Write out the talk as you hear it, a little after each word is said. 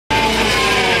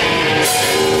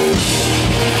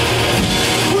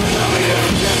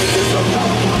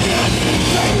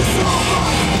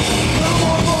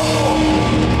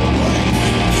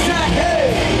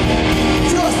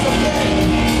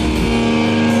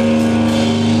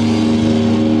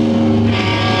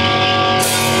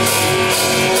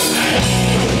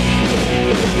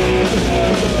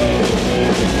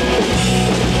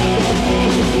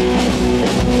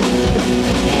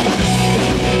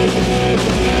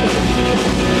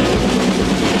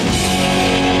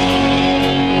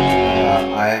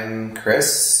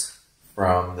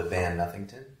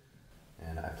Nothington,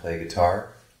 and I play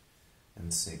guitar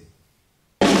and sing.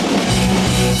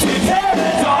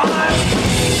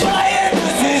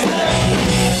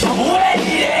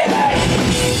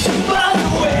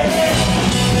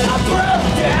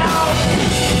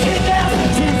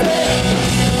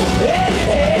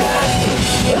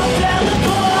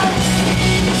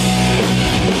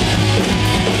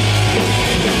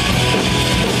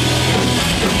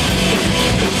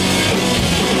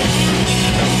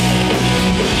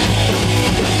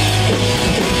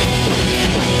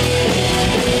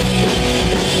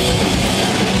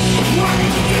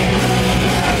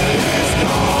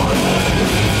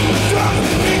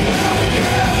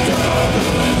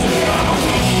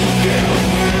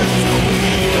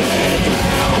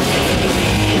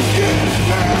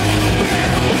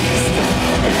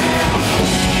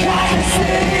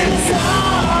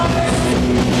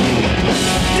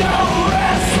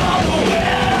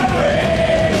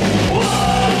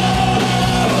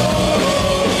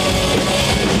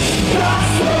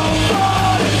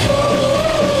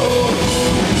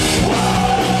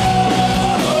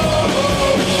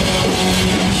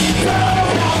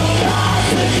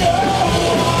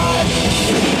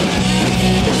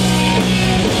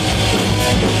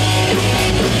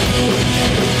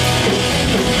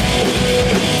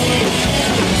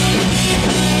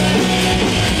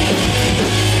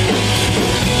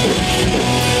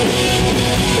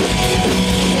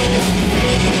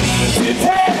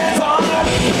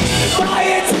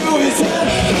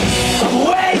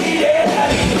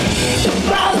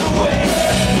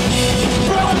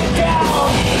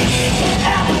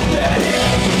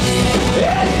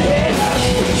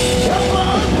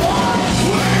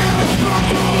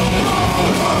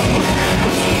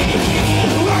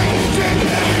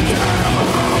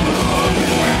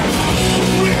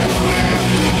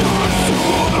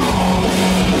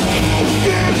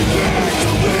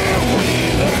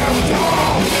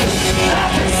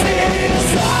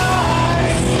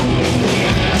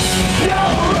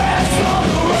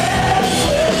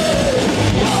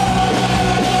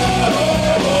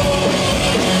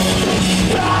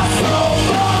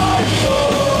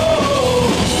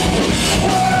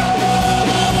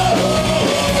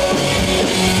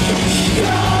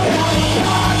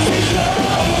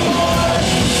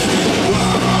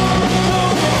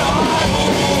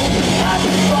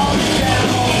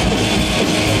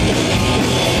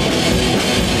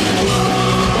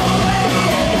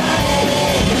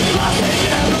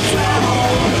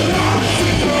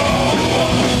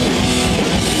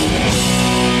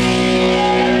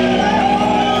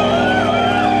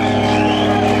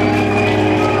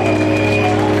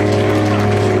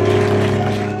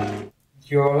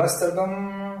 Your last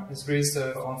album is released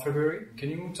on February. Can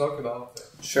you talk about that?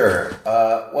 Sure.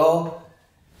 Well,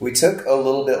 we took a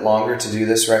little bit longer to do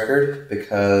this record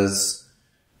because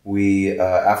we,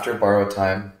 after Borrowed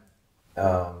Time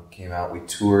came out, we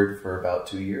toured for about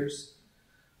 2 years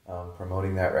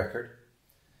promoting that record.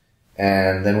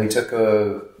 And then we took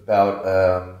about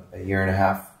a year and a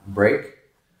half break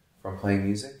from playing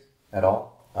music at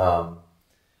all,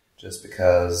 just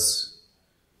because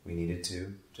we needed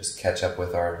to just catch up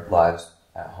with our lives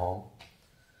at home.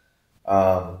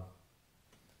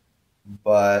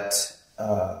 But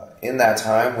in that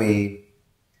time, we,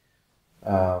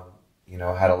 had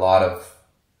a lot of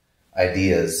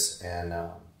ideas, and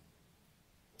I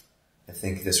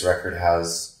think this record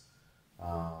has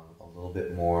a little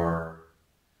bit more.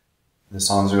 The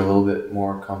songs are a little bit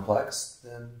more complex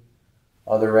than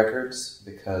other records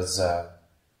because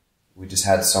we just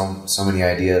had so many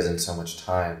ideas and so much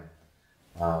time.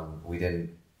 We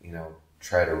didn't,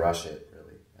 try to rush it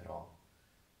really at all.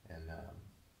 And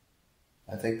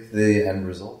I think the end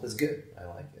result is good. I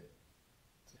like it.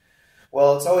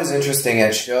 Well, it's always interesting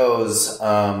at shows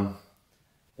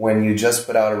when you just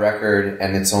put out a record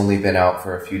and it's only been out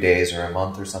for a few days or a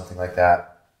month or something like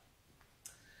that.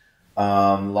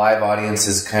 Live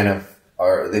audiences kind of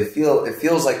it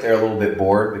feels like they're a little bit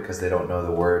bored because they don't know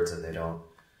the words and they don't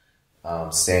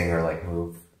sing or like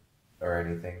move or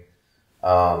anything.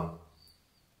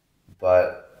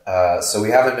 So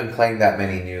we haven't been playing that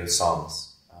many new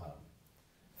songs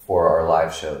for our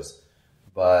live shows,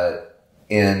 but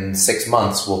in 6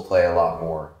 months we'll play a lot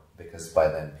more because by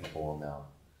then people will know.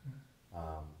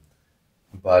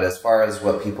 But as far as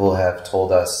what people have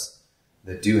told us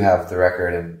that do have the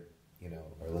record and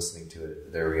are listening to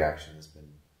it, their reaction has been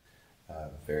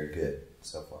very good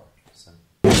so far.